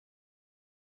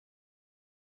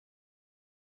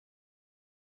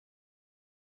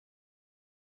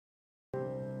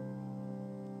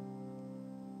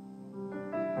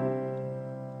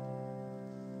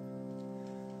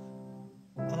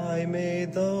I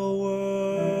made the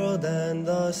world and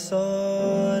the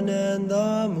sun and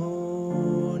the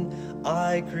moon.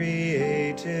 I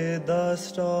created the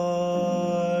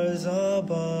stars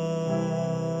above.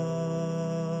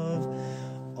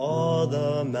 All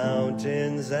the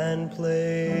mountains and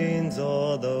plains,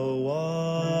 all the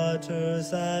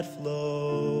waters that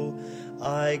flow,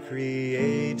 I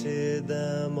created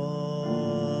them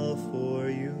all for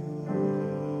you.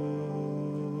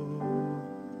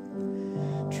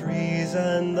 Trees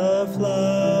and the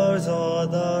flowers, all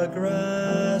the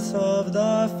grass of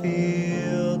the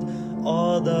field,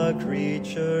 all the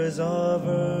creatures of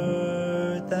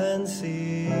earth and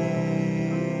sea.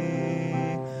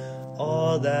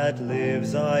 All that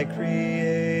lives I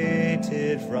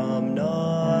created, from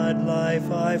not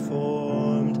life I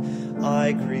formed.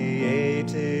 I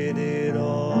created it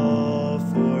all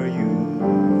for you.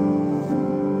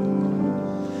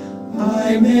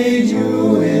 I made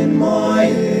you in my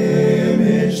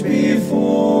image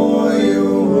before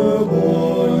you were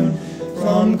born.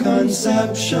 From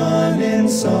conception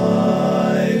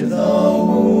inside the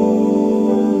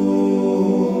womb,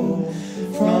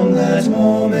 from that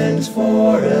moment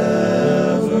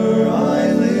forever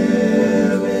I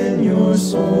live in your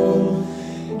soul.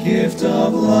 Gift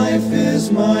of life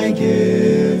is my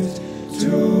gift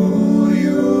to you.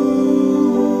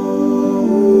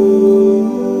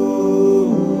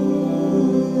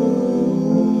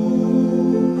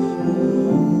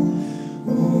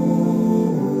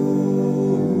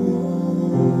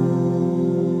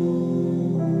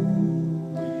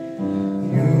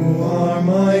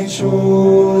 My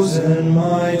chosen,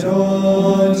 my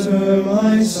daughter,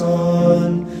 my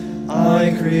son,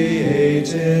 I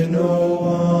created no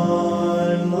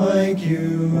one like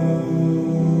you.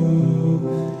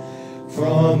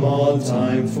 From all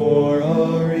time for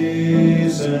a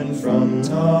reason, from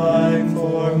time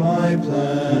for my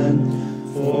plan,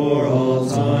 for all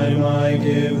time I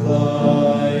give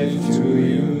life to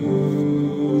you.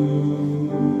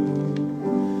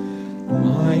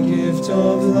 My gift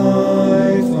of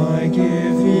life I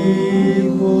give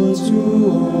equal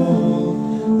to all.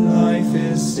 Life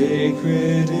is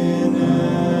sacred in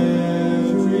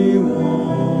everyone.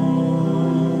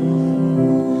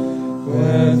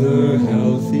 Whether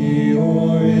healthy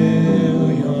or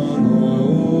ill, young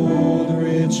or old,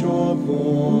 rich or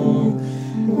poor,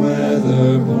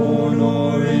 whether born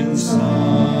or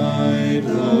inside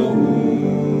the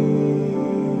womb.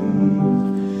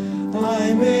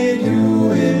 I made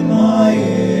you in my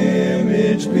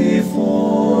image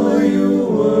before you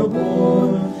were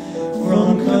born.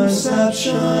 From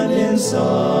conception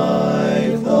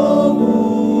inside the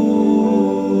womb,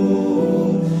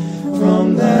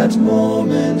 from that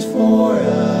moment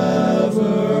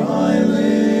forever I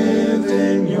live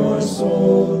in your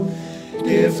soul.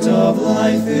 Gift of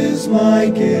life is my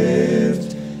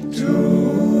gift to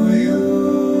you.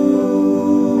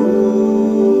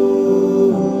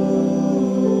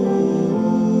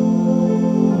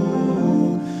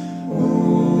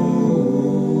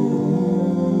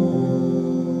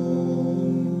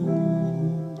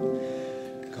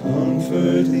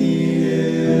 Comfort the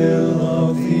ill,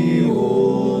 of the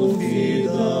old, feed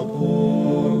the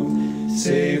poor,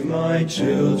 save my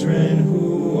children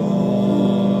who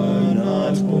are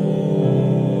not born.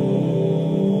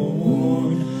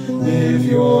 Live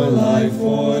your life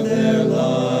for their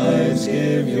lives,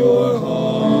 give your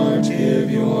heart, give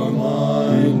your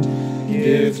mind.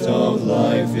 Gift of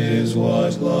life is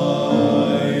what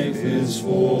life is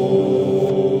for.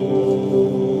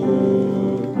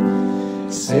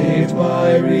 Saved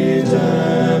by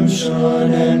redemption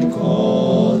and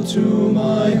called to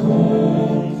my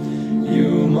home,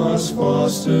 you must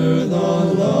foster the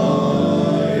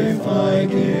life I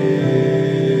give.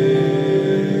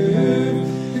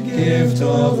 The gift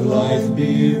of life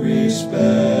be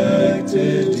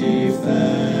respected,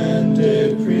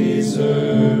 defended,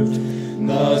 preserved.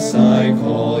 Thus I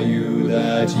call you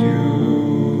that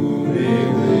you may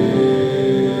live.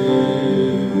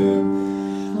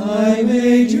 I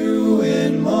made you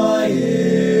in my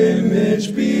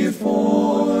image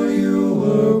before you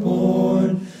were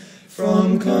born.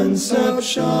 From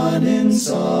conception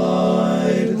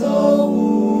inside the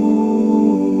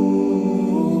womb,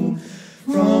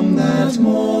 from that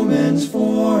moment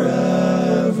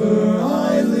forever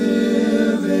I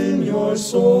live in your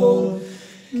soul.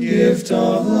 Gift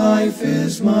of life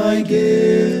is my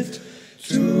gift